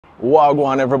Wha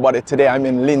Gwann, everybody. Today I'm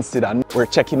in Linstead and we're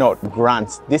checking out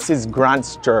Grants. This is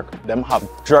Grants Jerk. Them have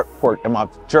jerk pork, them have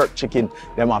jerk chicken,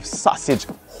 them have sausage,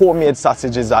 homemade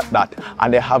sausages at that,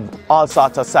 and they have all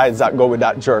sorts of sides that go with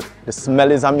that jerk. The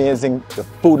smell is amazing, the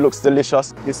food looks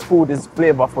delicious. This food is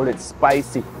flavorful, it's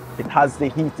spicy, it has the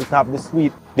heat, it has the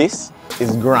sweet. This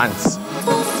is Grants.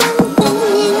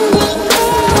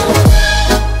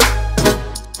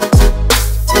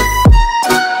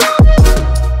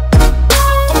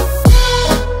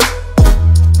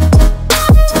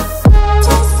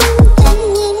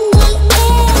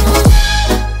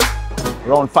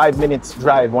 Around 5 minutes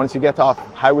drive, once you get off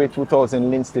Highway 2000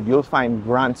 Linstead, you'll find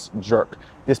Grants Jerk.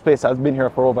 This place has been here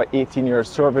for over 18 years,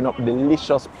 serving up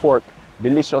delicious pork,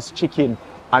 delicious chicken,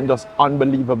 and just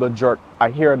unbelievable jerk. I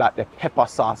hear that the pepper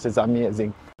sauce is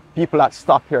amazing. People that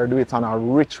stop here do it on a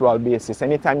ritual basis.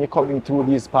 Anytime you're coming through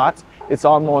these parts, it's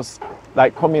almost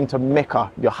like coming to Mecca.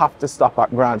 You have to stop at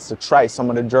Grants to try some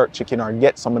of the jerk chicken or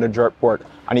get some of the jerk pork.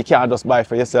 And you can't just buy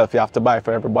for yourself, you have to buy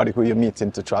for everybody who you're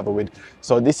meeting to travel with.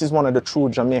 So this is one of the true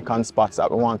Jamaican spots that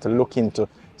we want to look into,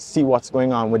 see what's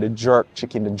going on with the jerk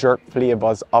chicken, the jerk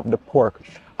flavors of the pork,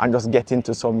 and just get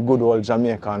into some good old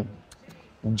Jamaican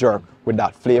jerk with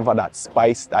that flavor, that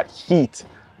spice, that heat,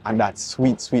 and that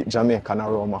sweet, sweet Jamaican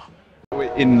aroma.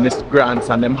 We're in this Grants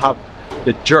and them have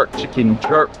the jerk chicken,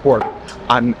 jerk pork,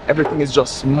 and everything is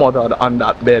just smothered on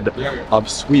that bed of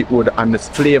sweet wood, and the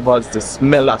flavors, the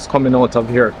smell that's coming out of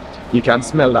here, you can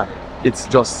smell that. It's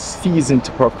just seasoned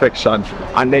to perfection,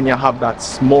 and then you have that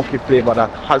smoky flavor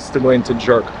that has to go into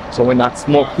jerk. So when that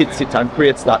smoke hits it and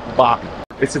creates that bark,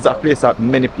 this is a place that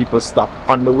many people stop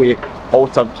on the way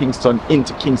out of Kingston,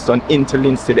 into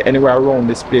Linstead, anywhere around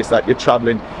this place that you're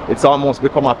traveling. It's almost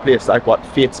become a place like what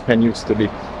Fate's Pen used to be.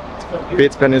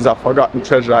 Fate's Pen is a forgotten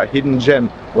treasure, a hidden gem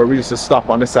where we used to stop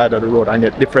on the side of the road and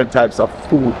get different types of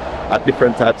food at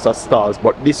different types of stores.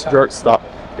 But this jerk stop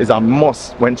is a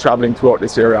must when traveling throughout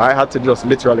this area. I had to just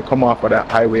literally come off of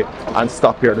that highway and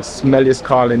stop here. The smell is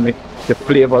calling me, the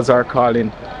flavors are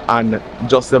calling, and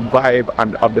just the vibe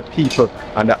and of the people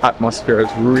and the atmosphere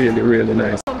is really, really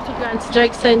nice. Welcome to Grants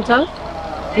Jerk Center.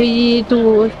 We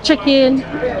do chicken,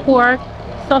 pork,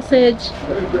 sausage,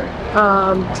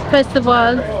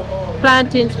 festivals,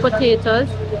 plantains, potatoes.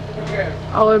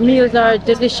 Our meals are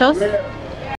delicious.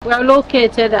 We are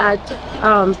located at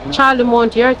Charlie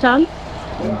Mount Yerton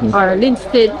or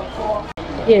Linstead.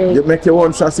 Yes. You make your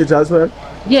own sausage as well?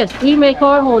 Yes, we make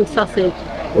our own sausage.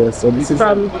 Yes, so this is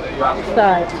from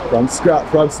start.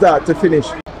 From start to finish.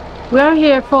 We are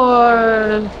here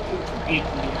for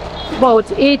about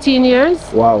 18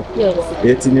 years. Wow. Yes.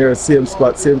 18 years, same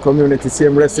spot, same community,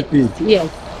 same recipe. Yes.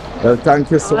 Well, thank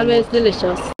you so much. Always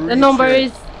delicious. The number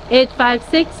is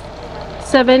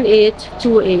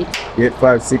 856-7828.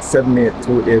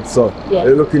 856-7828. So yes.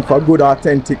 You're looking for good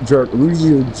authentic jerk,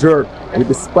 real jerk with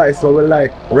the spice what we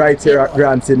like right here at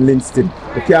Grants in Linstead.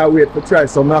 You can't wait to try,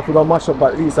 so I have to go mash up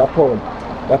at least a pound.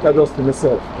 That I just to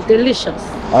myself. Delicious.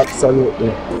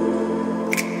 Absolutely.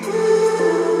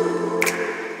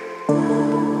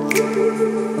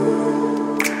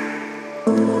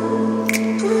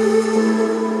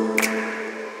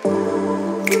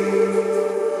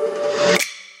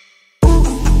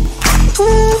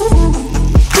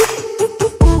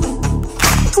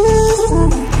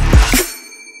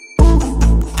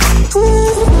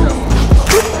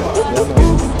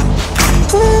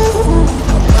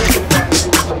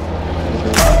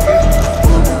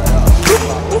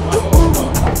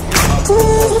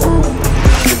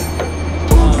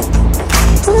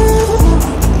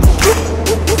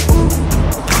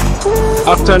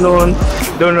 Afternoon,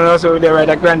 don't know us over there at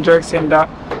the Grants Jerk Center.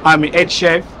 I'm the head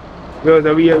chef. We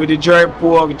are here with the jerk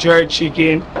pork, jerk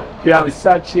chicken, we have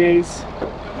sausages,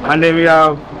 and then we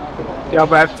have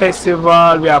a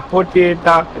festival, we have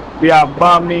potato, we have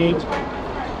bami,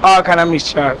 all kind of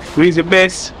mixture. We is the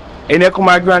best. And you come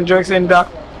at Grants Jerk Center,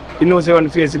 you know they want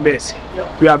to face the best.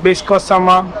 We have best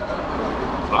customer,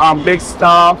 big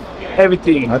staff,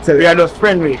 everything. We are just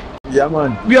friendly. Yeah,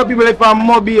 man. We have people like from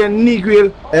Moby and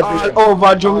Negril all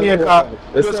over Jamaica.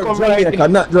 Just come Jamaica,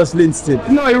 not just Linstead.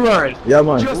 No, the world. Yeah,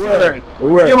 man. Just the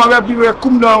world. Yeah, man, we have people that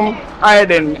come down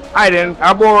Iden.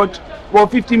 About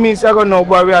 50 minutes ago now,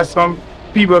 but we have some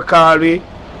people call me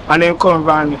and then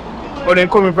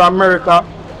coming from America.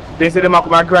 They say they might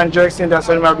come to Grants Jerk Center,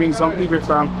 so they might bring some people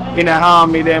from in the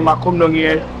army, they might come down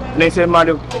here. And they say they might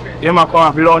come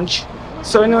have lunch.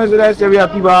 So you know, so that's why we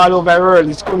have people all over the world.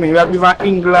 It's coming. We have people from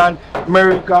England,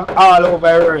 America, all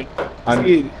over the world.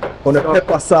 And on the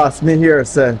pepper sauce, me here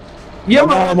say, yeah,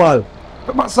 man. normal.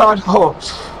 Pepper sauce, oh.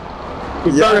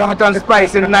 It's very hot and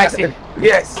spicy and nice.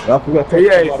 Yes. I forgot to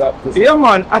Yes. talk about that. Yeah,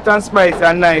 man, hot and spicy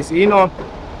and nice. You know,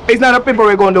 it's not a pepper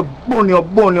we're going to bone your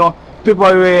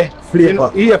pepper we Flavor. You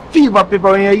know, yeah, fever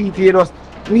pepper when you eat it. Just,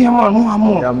 yeah, man,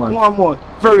 more. Yeah, man. More.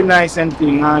 Very nice and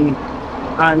thing.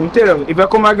 And tell you, if I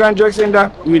come to Grand Jerk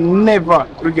Center, you will never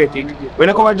regret it. When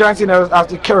I come to Grand Center, I have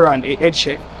to Karen, the head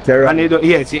chef. Karen? And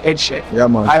yes, the head chef. Yeah,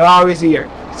 man. I always hear.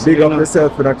 So, Big you up know,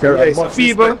 yourself for the Karen. Yes, Much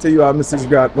fever. respect to you and Mrs.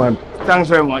 Grant, man. Thanks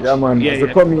very much. Yeah, man. Yeah, As you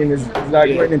come in, it's like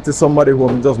going into somebody's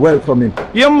home, just welcoming.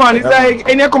 Yeah, man, it's like,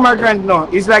 when you come to Grand now,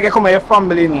 it's like you come to your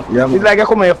family, you know. Yeah, man. It's like you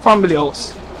come to your family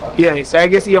house. Yeah, so I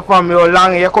guess your family how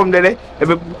long you come there,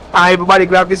 everybody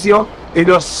glad to see you. It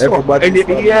does so.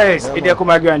 Yes, yeah, if you come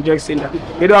to Grand Jerk Center.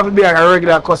 You don't have to be like a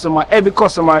regular customer. Every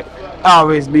customer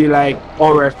always be like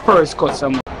our first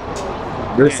customer.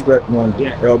 Respect, man.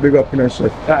 Yeah. Yo, big up in your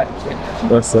chef. Right.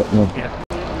 That's it, man.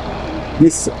 Yeah.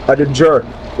 This are the jerk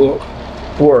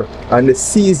pork and the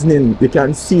seasoning. You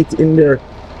can see it in there.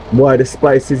 Boy, the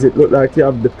spices. It look like you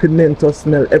have the pimento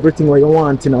smell. Everything what you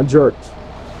want in a jerk.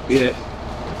 Yeah.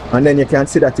 And then you can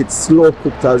see that it's slow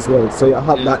cooked as well. So you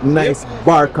have that nice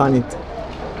bark on it.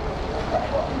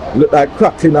 Look like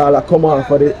crackling all that come off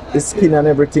for the skin and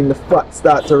everything. The fat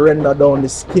start to render down. The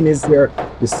skin is there.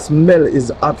 The smell is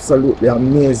absolutely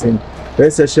amazing.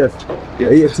 Yes, sir, chef.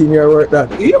 18-year work that.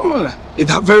 Yeah, man.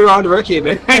 It's a very hard work here,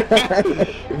 man.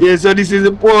 Yeah, so this is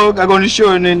the pork. I'm going to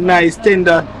show you a nice,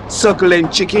 tender,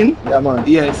 succulent chicken. Yeah, man.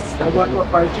 Yes.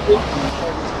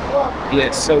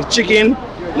 Yes, so chicken,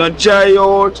 not dry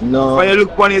out. No. When you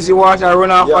look upon it, you water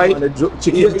run off Yeah, it. man, the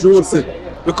chicken juicy.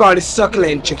 We call it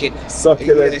succulent chicken.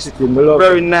 Succulent chicken. We love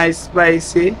Very it. nice,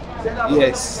 spicy.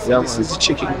 Yes, Yeah, this man. is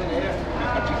chicken.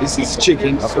 This is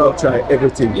chicken. I So, try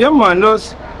everything. yeah, man,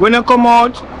 those, when you come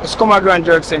out, just come at Grand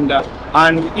Jerk Center.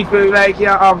 And if you like, you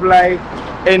have like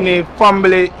any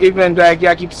family event, like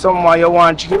you keep someone you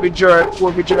want, chicken jerk,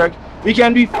 pork jerk, we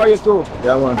can do it for you too.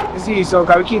 Yeah, man. You see, so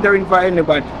can we catering for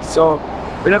anybody. So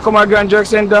when you come at Grand Jerk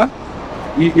Center,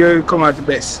 you come out the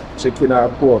best. Chicken or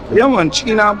pork. Yeah, man,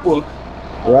 chicken and pork.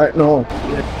 Right now.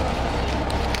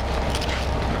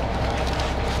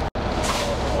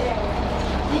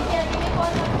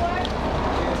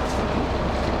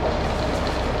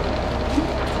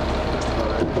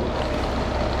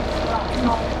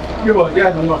 Yeah,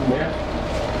 I'm not there.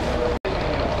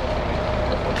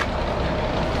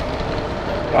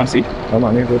 Come see. Come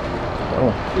on, you good. Come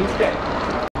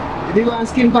on. Did you go and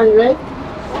skin pan, right?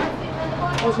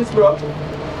 What's this, bro?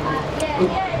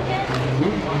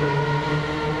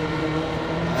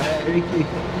 Ricky.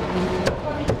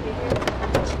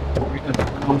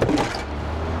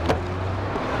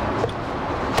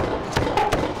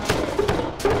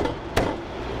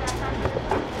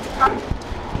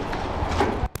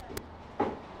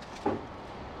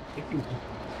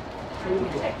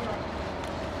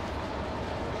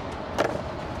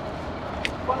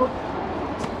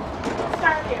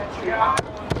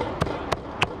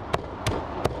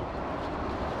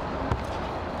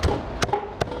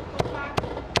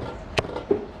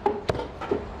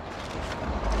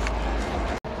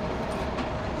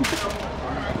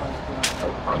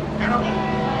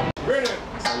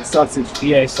 Sausage.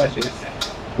 Yeah, it's such a.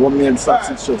 Homemade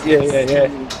sausage. Just Yeah.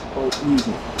 Oh,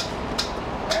 easy.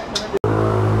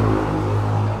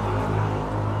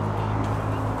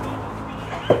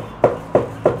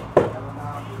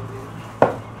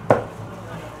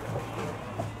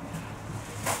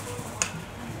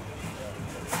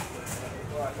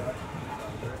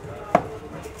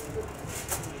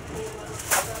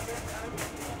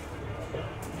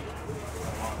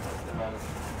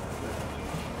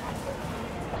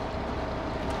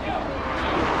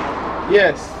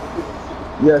 Yes.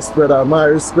 Yes, brother. My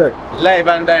respect. Live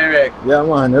and direct. Yeah,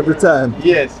 man. Every time.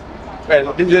 Yes.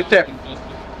 Well, this is a step.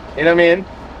 You know what I mean?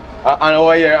 And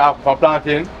over here, for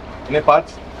planting in the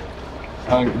pot.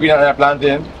 And green and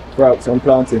planting. Crops and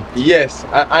planting. Yes.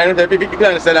 I know that people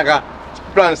plant sell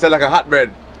like a hot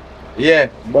bread. Yeah.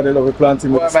 But they love it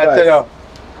planting with What the am I spice. tell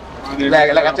you?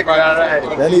 Like a chicken and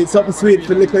rice. They need something sweet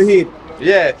for little heat.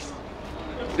 Yes.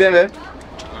 See them?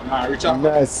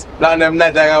 Nice. Plant them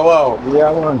nice like a wow.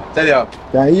 Yeah, man. Tell you.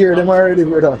 Can hear them already,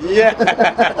 brother. Yeah.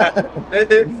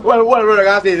 Well, brother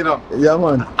can say, you know. Yeah,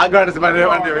 man. I got this man there,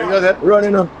 you know that?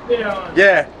 Running up.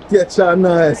 Yeah. Catch and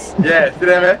nice. Yeah. See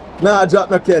them, eh? Nah, drop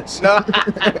no catch. No.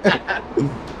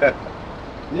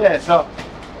 Yeah, so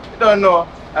you don't know.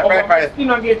 I fry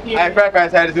fry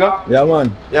side, you know? Yeah,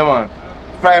 man. Yeah, man.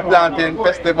 Fry plantain,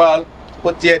 festival,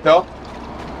 potato.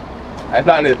 I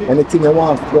plant it. Anything you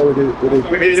want to go with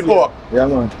With the pork. Yeah,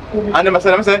 man. And then I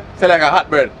say like a hot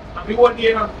bread.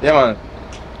 Yeah, man.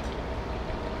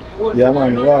 Yeah,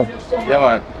 man. Wow. Yeah,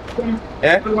 man.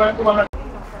 Yeah?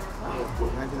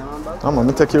 I'm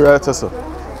gonna take you right, sir.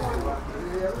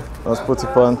 Let's put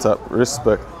it on top.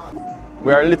 Respect.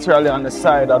 We are literally on the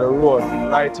side of the road,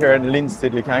 right here in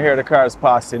Linstead. You can hear the cars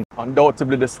passing.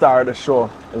 Undoubtedly, the star of the show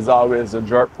is always the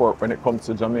jerk pork when it comes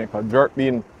to Jamaica. Jerk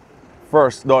being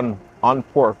first done on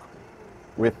pork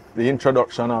with the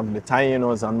introduction of the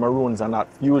tainos and maroons and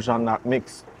that fusion, that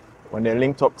mix, when they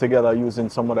linked up together using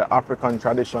some of the African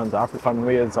traditions, African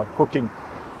ways of cooking,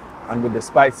 and with the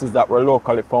spices that were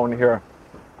locally found here,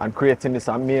 and creating this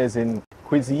amazing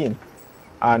cuisine.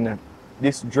 And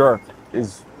this jerk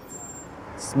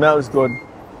smells good.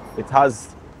 It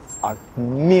has an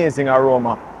amazing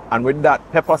aroma, and with that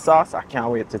pepper sauce, I can't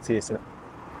wait to taste it.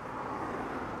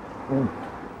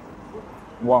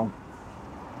 Wow.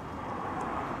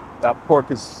 That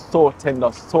pork is so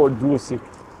tender, so juicy.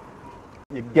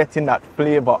 You're getting that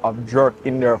flavor of jerk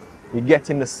in there. You're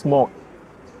getting the smoke.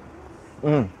 Oh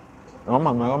man,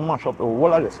 I'm gonna mash up the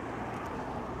whole of this.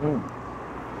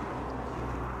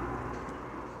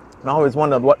 I always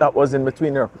wondered what that was in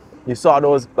between there. You saw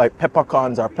those like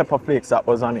peppercorns or pepper flakes that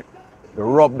was on it. The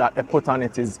rub that they put on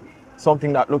it is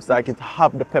something that looks like it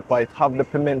have the pepper, it have the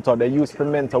pimento. They use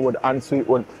pimento wood and sweet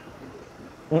wood.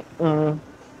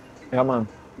 Yeah man.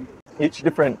 Each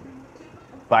different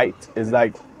bite is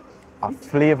like a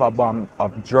flavor bomb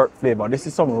of jerk flavor. This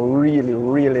is some really,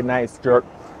 really nice jerk,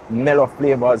 mellow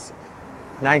flavors.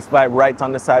 Nice vibe right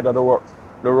on the side of the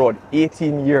road.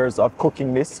 18 years of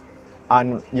cooking this,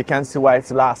 and you can see why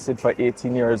it's lasted for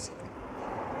 18 years.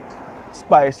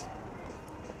 Spice,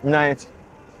 nice,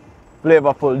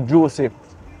 flavorful, juicy,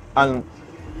 and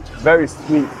very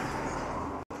sweet.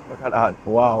 Look at that,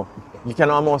 wow. You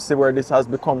can almost see where this has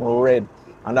become red,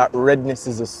 and that redness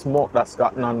is the smoke that's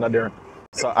gotten under there.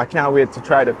 So I can't wait to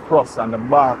try the crust and the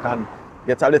bark and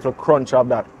get a little crunch of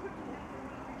that.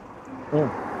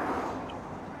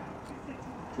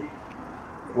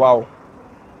 Wow.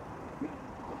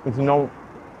 You know,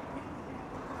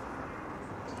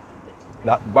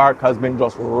 that bark has been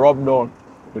just rubbed on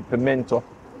with pimento,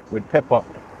 with pepper,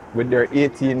 with their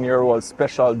 18-year-old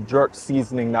special jerk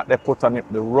seasoning that they put on it,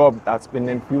 the rub that's been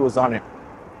infused on it.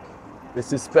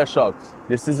 This is special.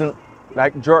 This isn't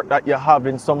like jerk that you have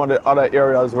in some of the other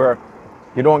areas where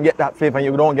you don't get that flavor and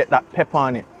you don't get that pepper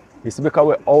on it. It's because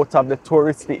we're out of the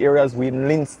touristy areas. We in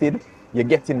Linstead, you're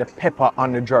getting the pepper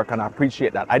on the jerk, and I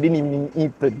appreciate that. I didn't even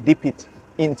need to dip it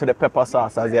into the pepper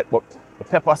sauce as yet, but the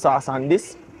pepper sauce on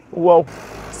this, whoa.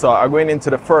 So I'm going into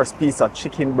the first piece of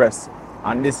chicken breast,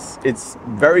 and this, it's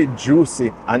very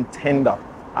juicy and tender,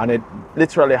 and it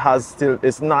literally has still,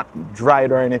 it's not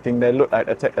dried or anything. They look like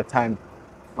they take the time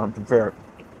and prepare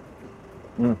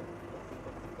it.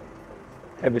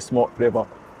 Heavy smoke flavor.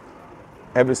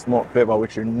 Heavy smoke flavor,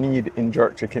 which you need in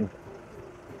jerk chicken.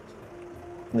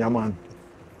 Yeah man.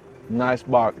 Nice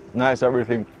bark, nice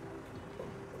everything.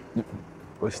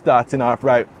 We're starting off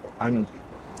right, and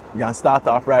you can start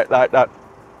off right like that,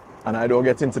 and I don't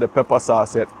get into the pepper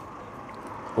sauce yet.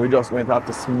 We just going to have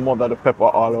to smother the pepper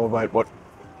all over it, but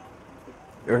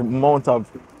the amount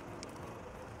of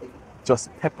just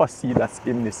pepper seed that's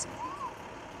in this.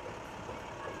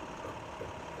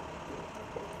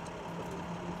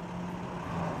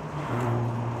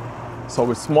 So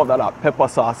we smother that pepper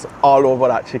sauce all over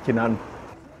that chicken, and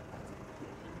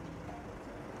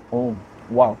oh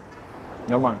wow,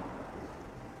 yeah man.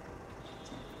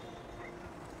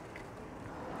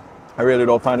 I really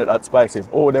don't find it that spicy.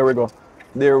 Oh, there we go.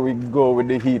 There we go with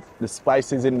the heat. The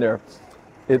spices in there.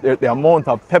 The amount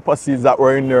of pepper seeds that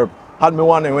were in there had me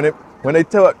wondering when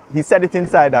he said it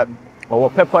inside that our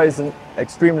pepper isn't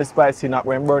extremely spicy, not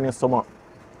when burning your stomach.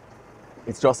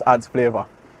 It just adds flavor.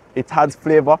 It adds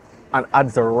flavor and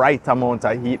adds the right amount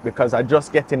of heat, because I'm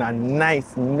just getting a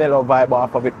nice mellow vibe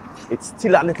off of it. It's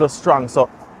still a little strong, so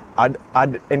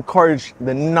I'd encourage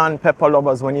the non-pepper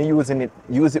lovers, when you're using it,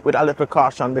 use it with a little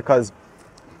caution, because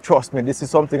trust me, this is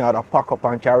something I'd pack up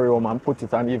and carry home and put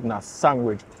it on even a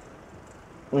sandwich.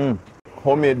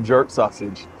 Homemade jerk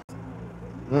sausage.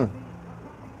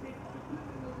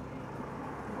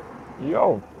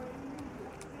 Yo.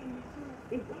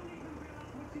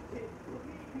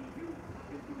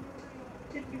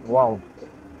 Wow.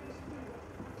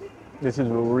 This is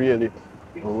really,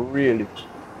 really,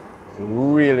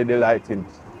 really delighting.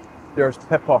 There's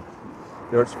pepper,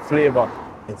 there's flavor.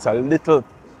 It's a little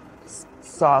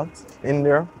salt in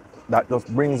there that just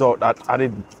brings out that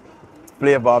added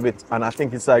flavor of it, and I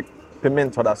think it's like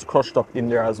pimento that's crushed up in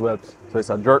there as well. So it's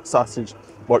a jerk sausage,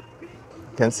 but you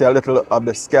can see a little of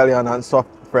the scallion and stuff,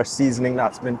 fresh seasoning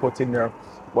that's been put in there,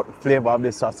 but the flavor of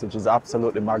this sausage is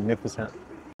absolutely magnificent.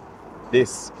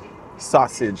 This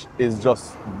sausage is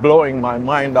just blowing my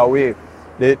mind away.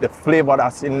 The flavor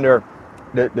that's in there,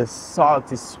 the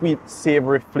salty, sweet,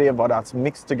 savory flavor that's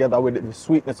mixed together with the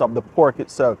sweetness of the pork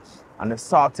itself and the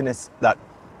saltiness that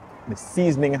the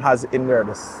seasoning has in there.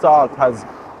 The salt has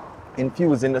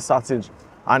infused in the sausage,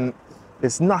 and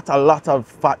it's not a lot of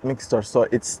fat mixture, so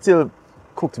it's still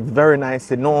cooked very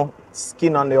nicely. No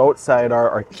skin on the outside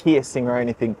or casing or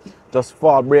anything. Just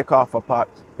break off apart.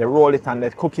 They roll it and they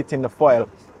cook it in the foil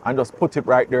and just put it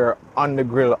right there on the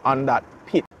grill, on that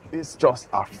pit. It's just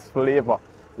a flavor.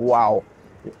 Wow.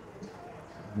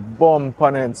 Bomb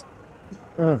panels.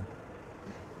 I'll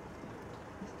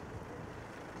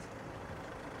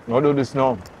do this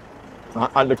now. I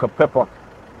add a little pepper.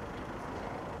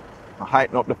 I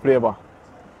heighten up the flavor.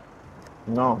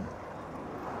 No.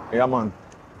 Yeah, man.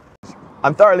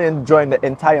 I'm thoroughly enjoying the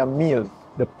entire meal.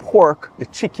 The pork, the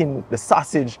chicken, the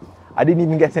sausage. I didn't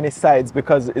even get any sides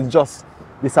because it's just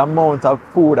this amount of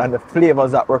food and the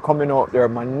flavors that were coming out there.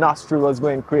 My nostril was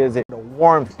going crazy. The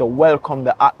warmth, the welcome,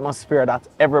 the atmosphere that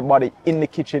everybody in the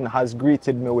kitchen has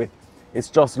greeted me with. It's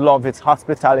just love, it's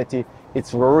hospitality,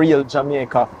 it's real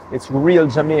Jamaica, it's real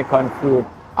Jamaican food,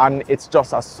 and it's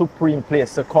just a supreme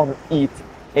place to come eat,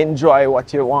 enjoy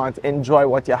what you want, enjoy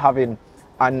what you're having,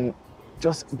 and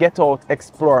just get out,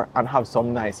 explore, and have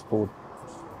some nice food.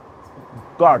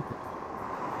 God.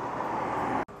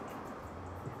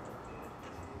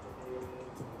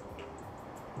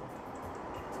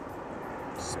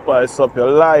 Spice up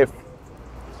your life.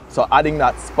 So adding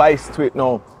that spice to it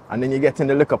now, and then you get in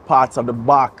the little parts of the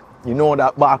bark. You know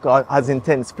that bark has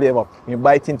intense flavor. When you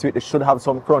bite into it, it should have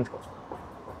some crunch.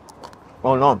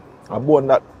 Oh no, I bone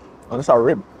that. And it's a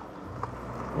rib.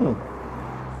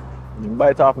 You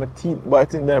bite off my teeth,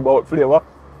 bite in there about flavor.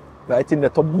 Bite in the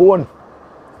top bone.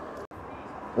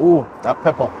 Ooh, that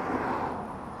pepper.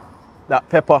 That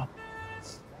pepper.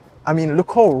 I mean,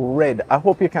 look how red. I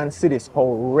hope you can see this,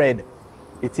 how red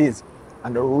it is.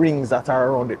 And the rings that are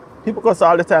around it. People cuss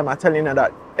all the time, I'm telling you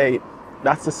that, hey,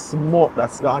 that's the smoke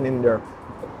that's gone in there.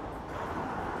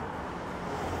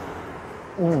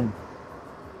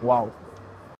 Wow.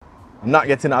 I'm not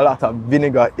getting a lot of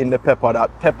vinegar in the pepper.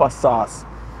 That pepper sauce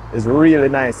is really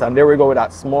nice. And there we go with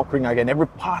that smoke ring again. Every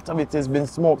part of it has been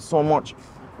smoked so much.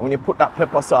 When you put that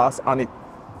pepper sauce on it,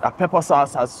 that pepper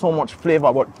sauce has so much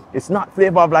flavor, but it's not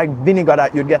flavor of like vinegar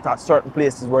that you get at certain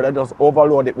places where they just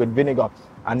overload it with vinegar.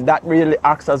 And that really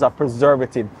acts as a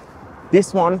preservative.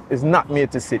 This one is not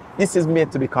made to sit. This is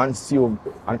made to be consumed,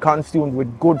 and consumed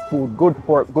with good food, good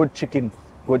pork, good chicken,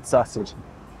 good sausage.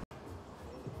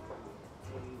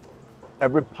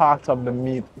 Every part of the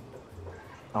meat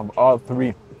of all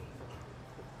three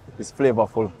is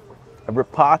flavorful. Every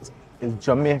part is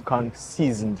Jamaican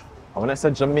seasoned. And when I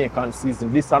say Jamaican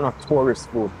seasoned, these are not tourist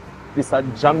food. These are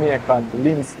Jamaican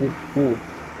Linstead food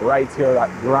right here at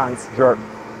Grants Jerk.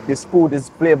 This food is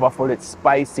flavorful, it's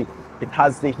spicy, it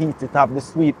has the heat, it has the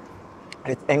sweet,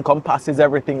 it encompasses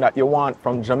everything that you want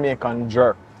from Jamaican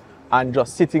jerk. And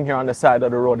just sitting here on the side of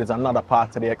the road is another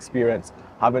part of the experience.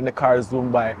 Having the cars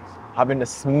zoom by, having the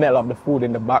smell of the food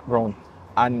in the background,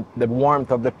 and the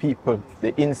warmth of the people,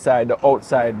 the inside, the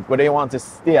outside, whether you want to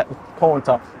stay at the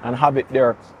counter and have it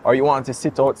there, or you want to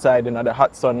sit outside in the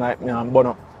hot sun like me and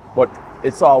Bono. But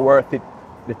it's all worth it.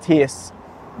 The taste,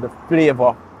 the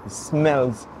flavor, the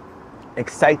smells,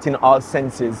 exciting all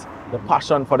senses, the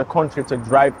passion for the country to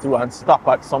drive through and stop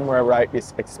at somewhere like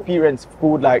this, experience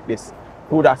food like this,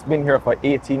 food that's been here for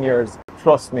 18 years.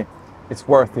 Trust me, it's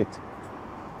worth it.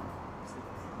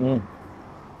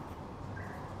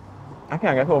 I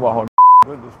can't get over how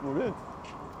good this food is.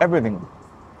 Everything.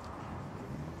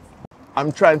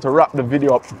 I'm trying to wrap the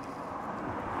video up,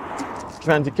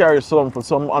 trying to carry some for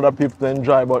some other people to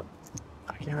enjoy, but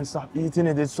I can't stop eating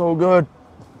it. It's so good.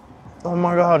 Oh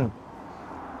my God.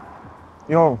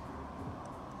 Yo,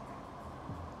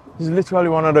 this is literally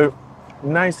one of the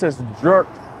nicest jerk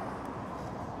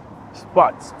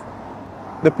spots,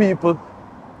 the people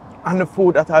and the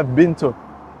food that I've been to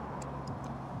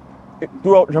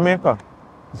throughout Jamaica.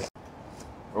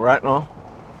 Right now,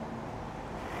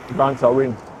 Grants are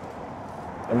win.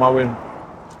 Them a win.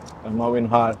 Them a win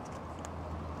hard.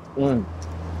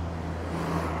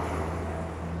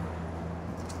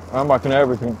 I'm back in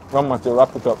everything. I'm back to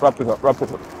wrap it up, wrap it up, wrap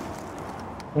it up.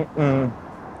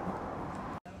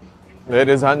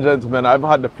 Ladies and gentlemen, I've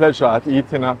had the pleasure of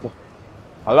eating at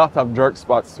a lot of jerk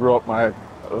spots throughout my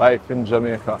life in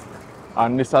Jamaica.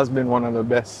 And this has been one of the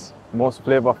best, most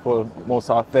flavorful, most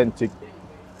authentic,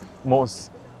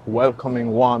 most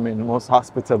welcoming, warming, most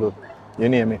hospitable, you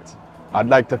name it. I'd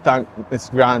like to thank Ms.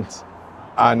 Grant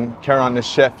and Karen, the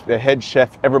chef, the head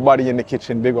chef, everybody in the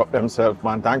kitchen, big up themselves,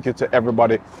 man. Thank you to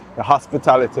everybody. The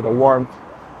hospitality, the warmth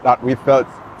that we felt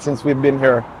since we've been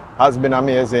here has been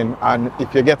amazing. And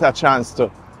if you get a chance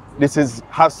to,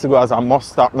 has to go as a must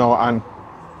stop now, and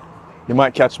you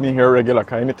might catch me here regular,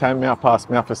 because anytime I pass,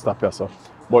 I have to stop here. So.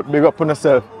 But big up on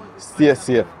yourself, stay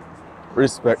safe,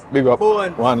 respect, big up,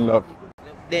 one love.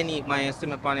 Denny, man,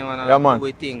 you upon him and yeah,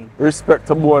 man. Thing. Respect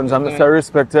to Bones, and Mr.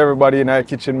 Respect to everybody in our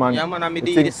kitchen, man. Yeah, man, I'm the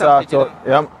thing start out,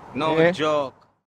 yeah. No joke.